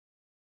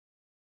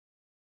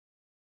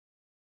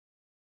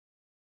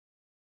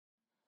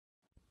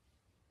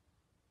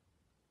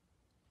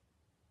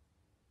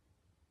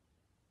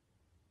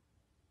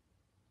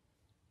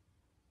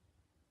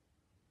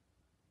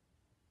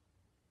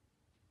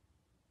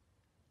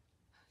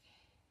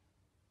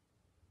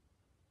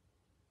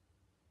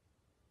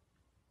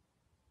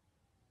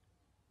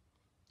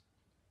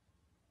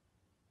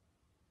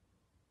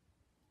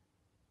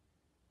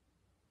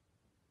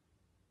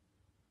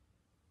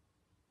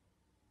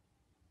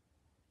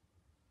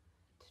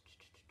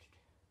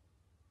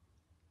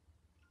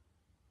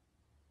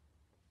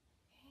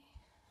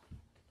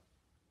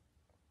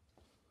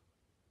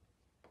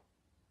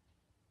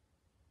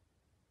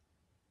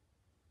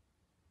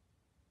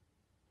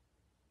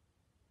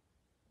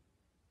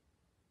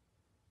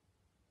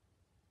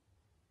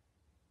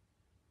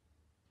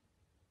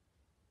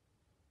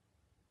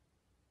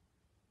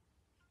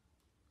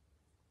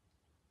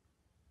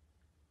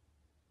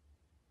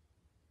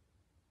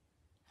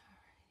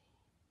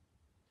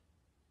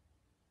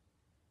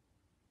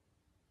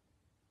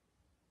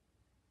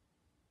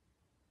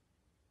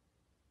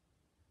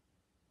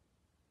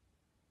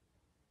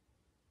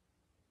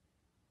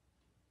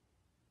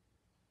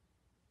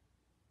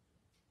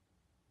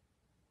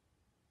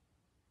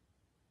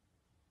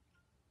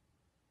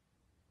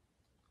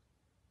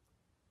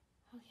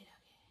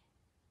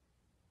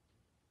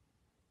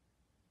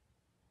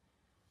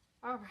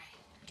All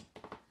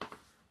right.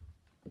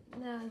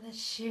 Now let's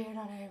share it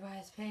on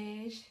everybody's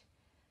page.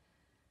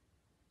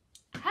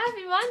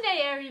 Happy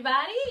Monday,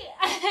 everybody.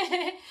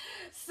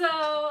 So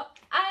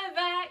I'm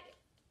back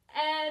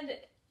and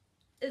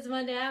it's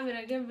Monday. I'm in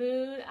a good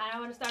mood. I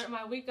want to start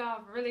my week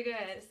off really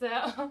good. So,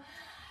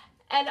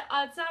 and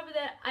on top of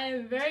that, I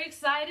am very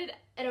excited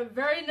and I'm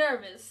very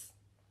nervous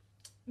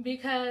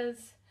because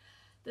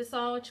the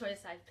song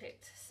choice I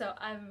picked. So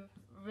I'm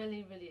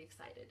really, really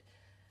excited.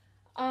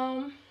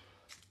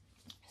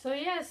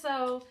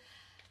 So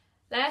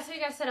last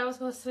week I said I was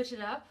going to switch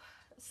it up.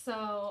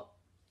 So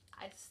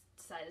I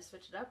decided to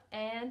switch it up.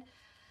 And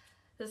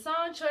the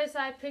song choice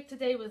I picked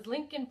today was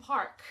Linkin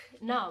Park,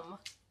 Numb.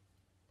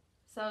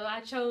 So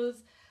I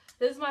chose,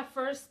 this is my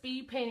first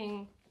speed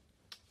painting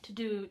to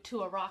do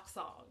to a rock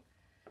song.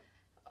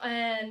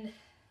 And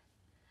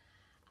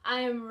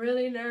I am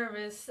really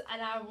nervous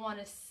and I want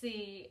to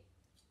see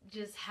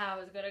just how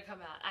it's going to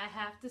come out. I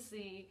have to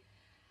see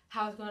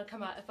how it's going to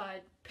come out if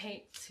I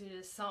paint to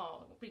this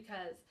song,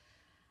 because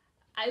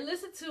I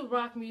listened to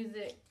rock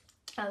music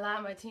a lot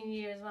in my teen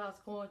years when I was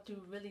going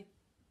through really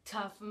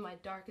tough, my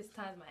darkest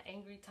times, my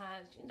angry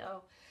times, you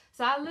know.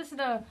 So I listened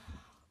to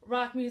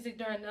rock music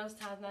during those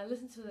times, and I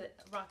listened to the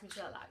rock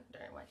music a lot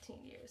during my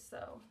teen years.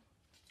 So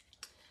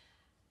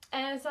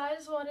I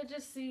just wanted to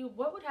see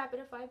what would happen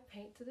if I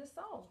paint to this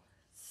song.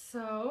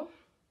 So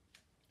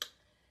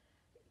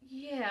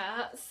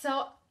yeah,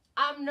 so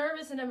I'm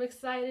nervous and I'm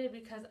excited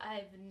because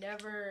I've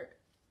never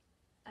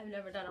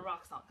done a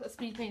rock song, a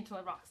speed paint to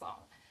a rock song.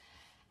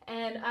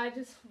 And I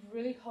just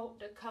really hope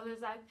the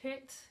colors I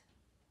picked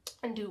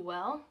and do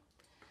well.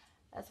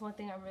 That's one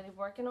thing I'm really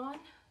working on.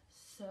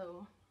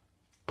 So,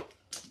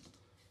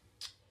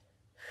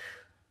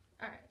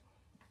 alright.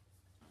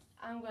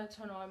 I'm going to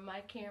turn on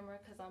my camera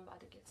because I'm about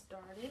to get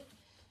started.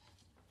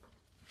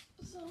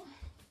 So,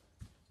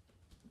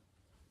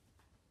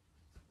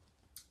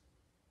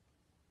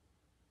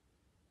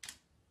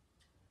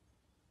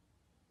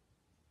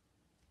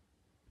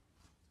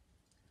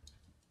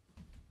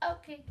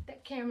 okay,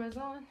 that camera's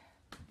on.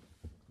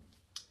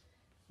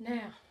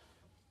 Now,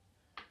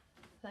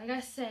 like I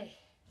say,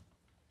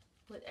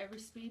 with every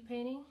speed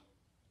painting,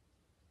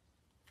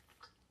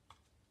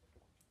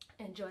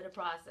 enjoy the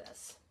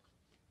process.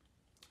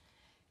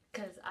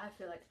 Because I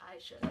feel like I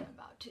should am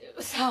about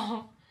to.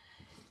 So,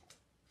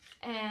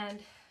 and,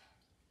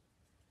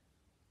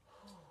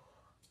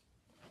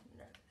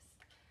 nervous.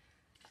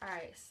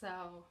 Alright,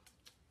 so,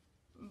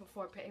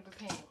 before paper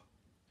painting,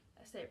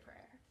 I say a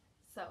prayer.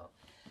 So,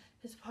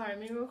 just pardon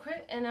me real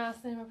quick, and I'll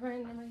say my prayer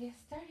and then we'll get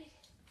started.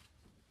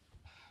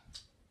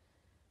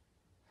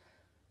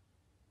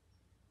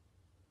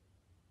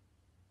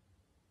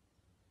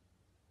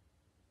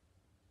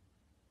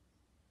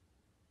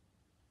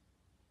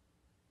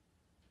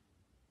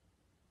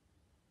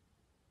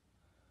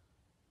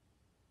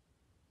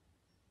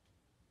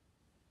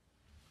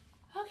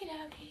 Okie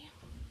dokie.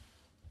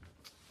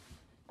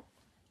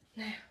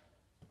 Now,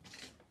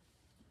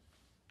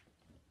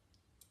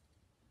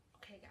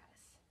 okay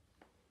guys,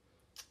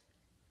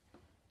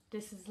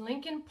 this is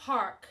Linkin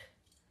Park,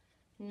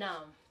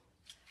 Numb.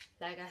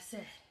 Like I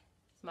said,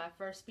 it's my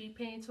first speed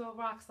painting to a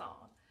rock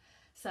song.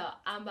 So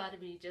I'm about to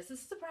be just as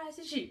surprised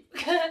as you.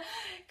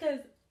 Because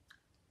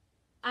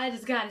I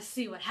just got to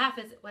see what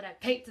happens when I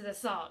paint to the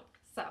song.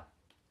 So,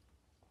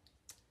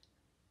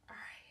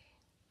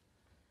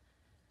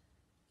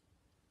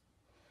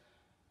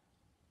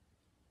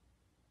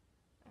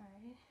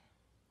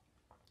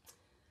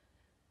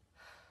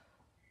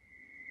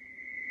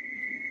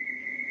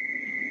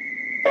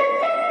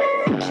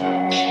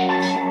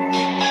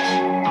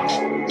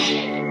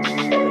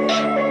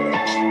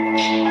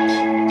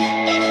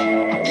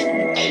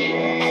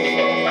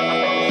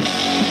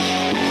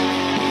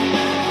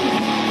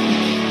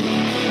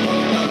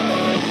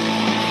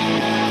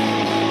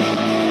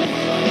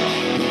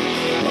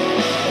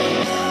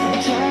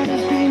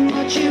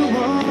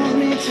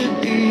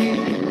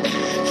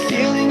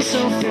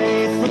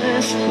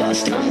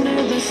 lost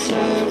under the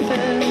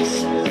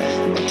surface.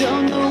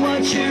 Don't know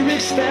what you're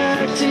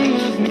expecting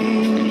of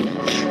me,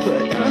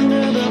 but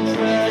under the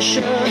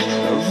pressure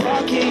of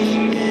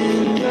walking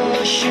in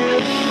your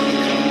shoes,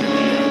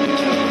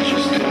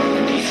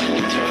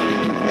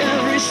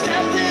 every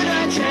step that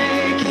I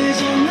take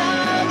is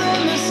another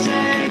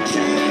mistake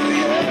to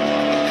you.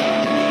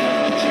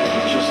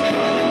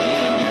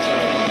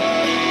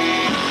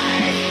 I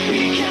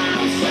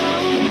become so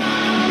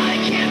numb, I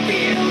can't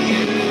feel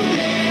you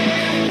there.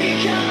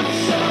 Become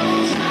so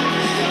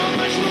tired, so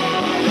much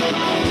more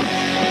aware.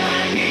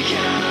 I'm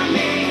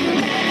becoming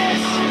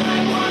this. All I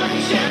want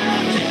you to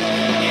do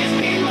is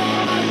be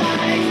more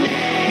like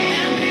me.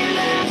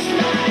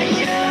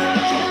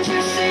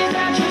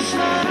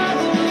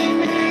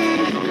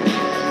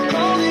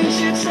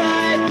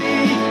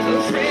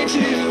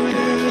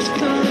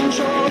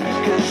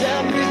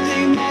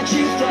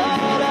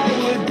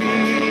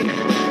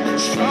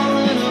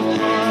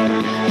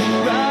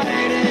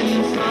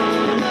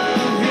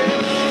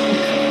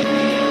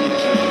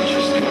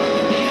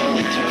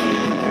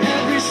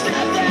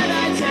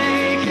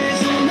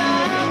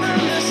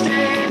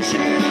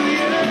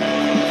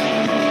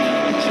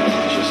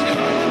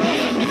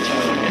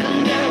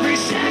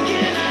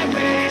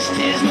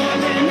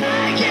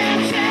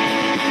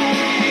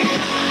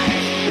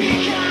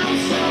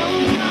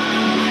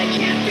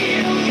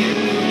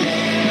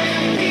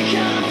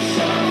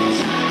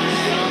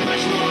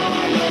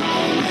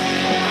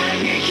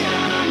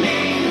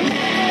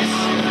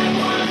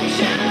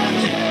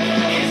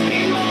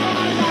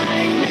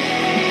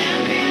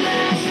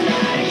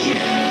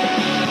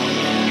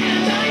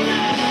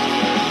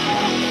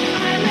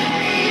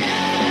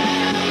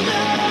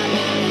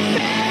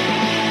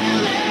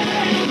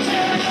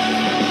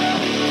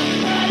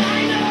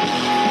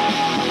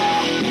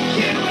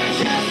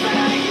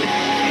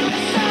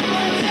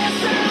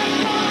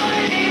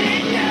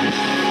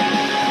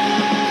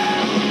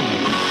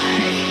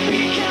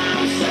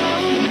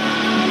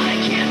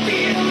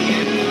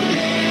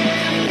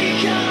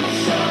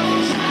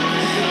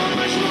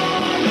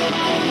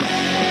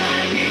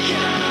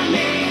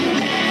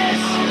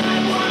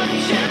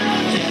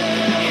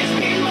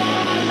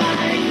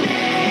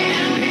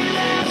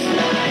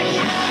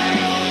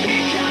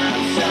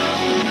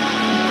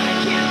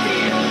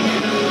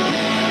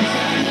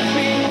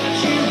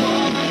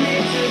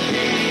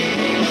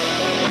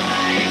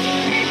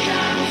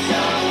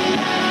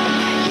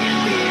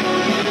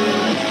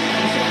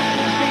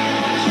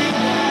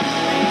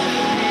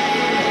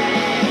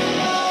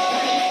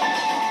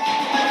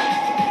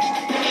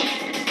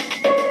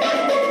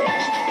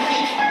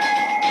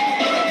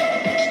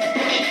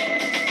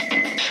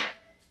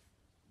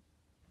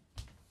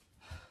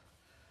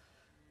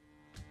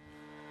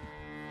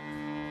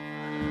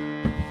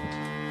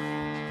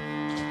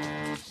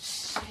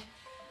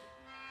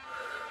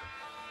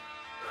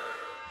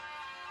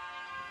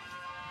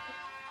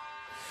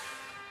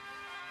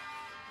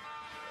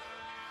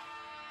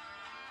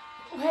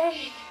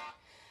 Wait.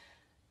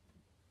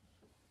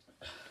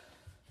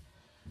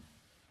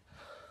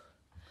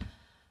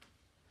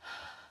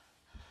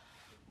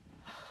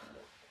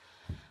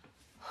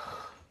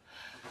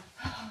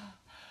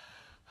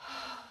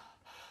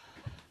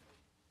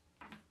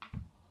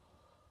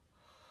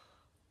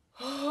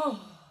 Oh.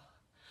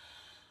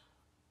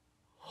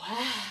 Wow.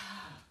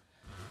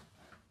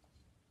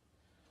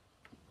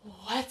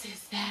 What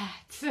is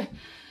that?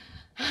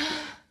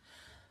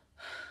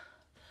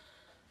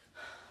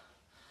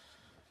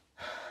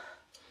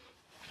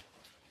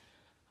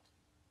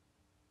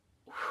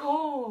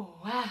 Oh,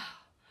 wow.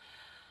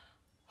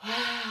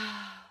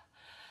 Wow.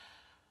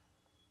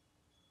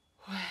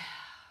 Wow.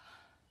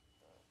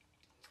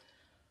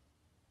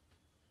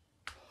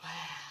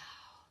 Wow.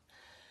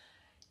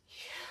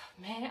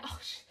 Yeah, man, oh,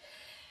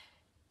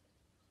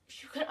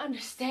 you can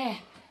understand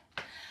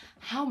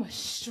how much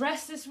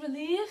stress this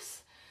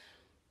relieves.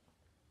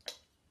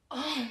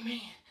 Oh, man.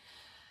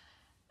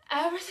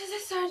 Ever since I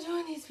started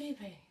doing these beat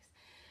paintings,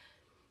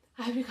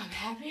 I've become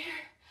happier.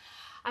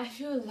 I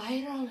feel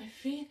lighter on my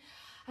feet.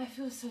 I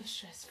feel so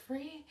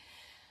stress-free.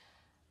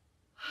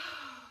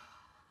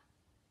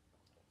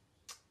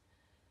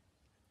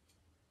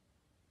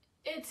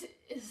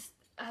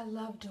 I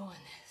love doing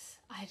this.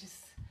 I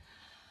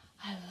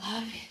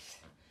love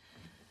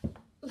it.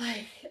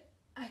 Like,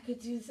 I could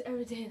do this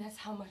every day. That's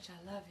how much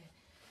I love it.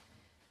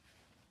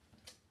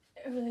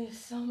 It relieves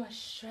so much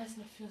stress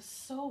and it feels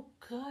so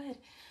good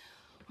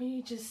when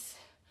you just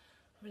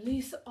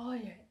release all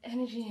your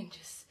energy and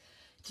just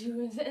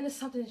do, and it's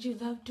something that you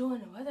love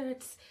doing, whether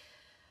it's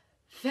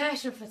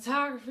fashion,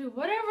 photography,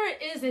 whatever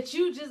it is that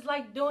you just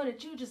like doing,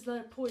 that you just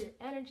let it pour your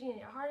energy and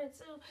your heart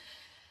into.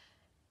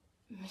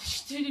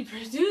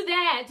 Do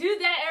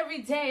that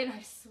every day, and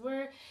I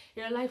swear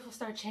your life will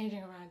start changing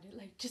around it.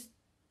 Like, just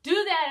do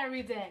that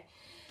every day,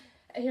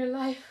 and your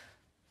life,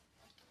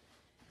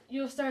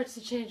 you'll start to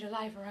change your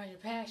life around your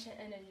passion,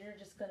 and then you're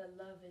just gonna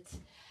love it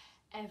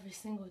every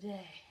single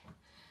day.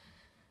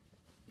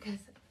 Because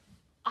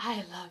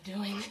I love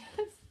doing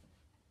this.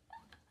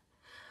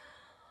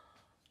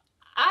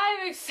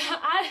 I'm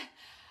excited.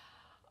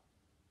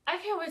 I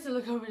can't wait to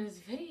look over this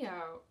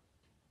video.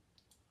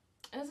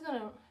 It's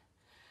gonna.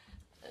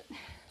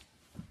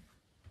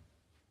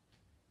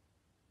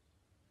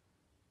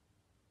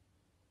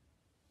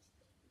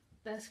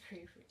 That's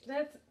creepy.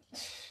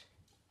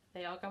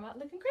 They all come out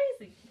looking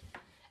crazy.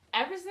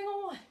 Every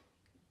single one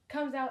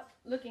comes out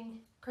looking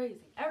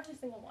crazy. Every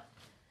single one.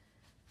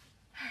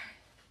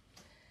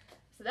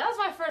 So that was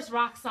my first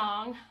rock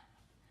song.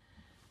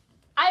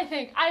 I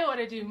think I want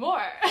to do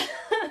more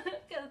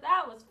because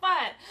that was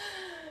fun.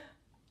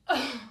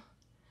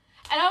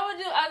 And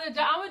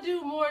I would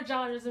do more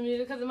genres of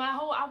music because I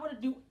want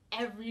to do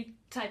every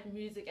type of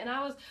music. And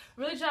I was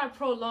really trying to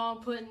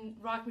prolong putting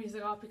rock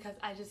music off because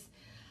I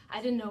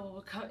didn't know what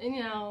would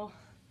come,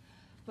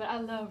 but I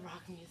love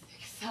rock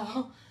music.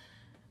 So,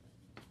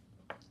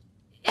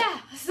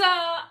 yeah. So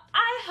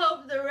I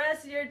hope the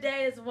rest of your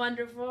day is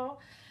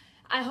wonderful.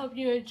 I hope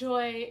you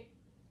enjoy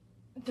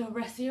the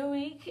rest of your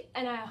week,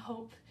 and I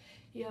hope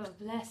you have a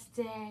blessed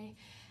day,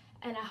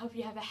 and I hope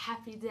you have a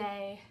happy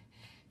day,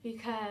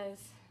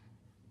 because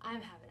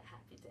I'm having a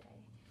happy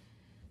day.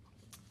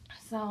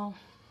 So,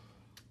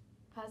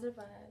 positive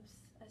vibes,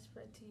 I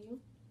spread to you.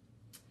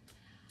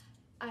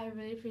 I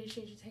really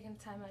appreciate you taking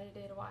the time out of your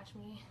day to watch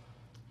me.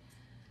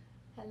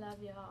 I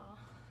love y'all.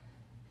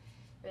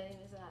 It really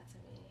means a lot to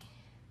me.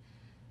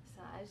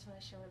 So I just want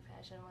to share my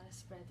passion. I want to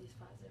spread these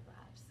positive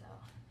vibes. So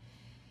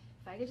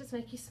if I could just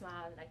make you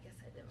smile, then I guess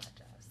I did my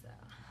job. So,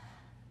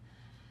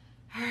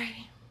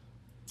 alright.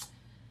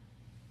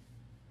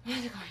 I'm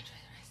going to go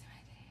enjoy the rest of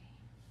my day.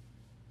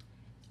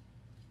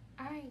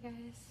 Alright,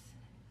 guys.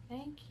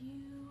 Thank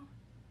you.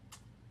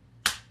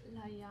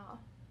 Love y'all.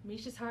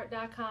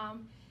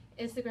 MICHESHART.com,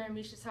 Instagram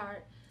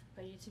MICHESHART,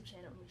 my YouTube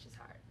channel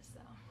MICHESHART.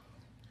 So,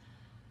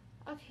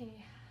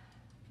 okay.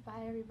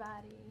 Bye,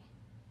 everybody.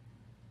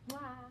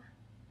 Mwah.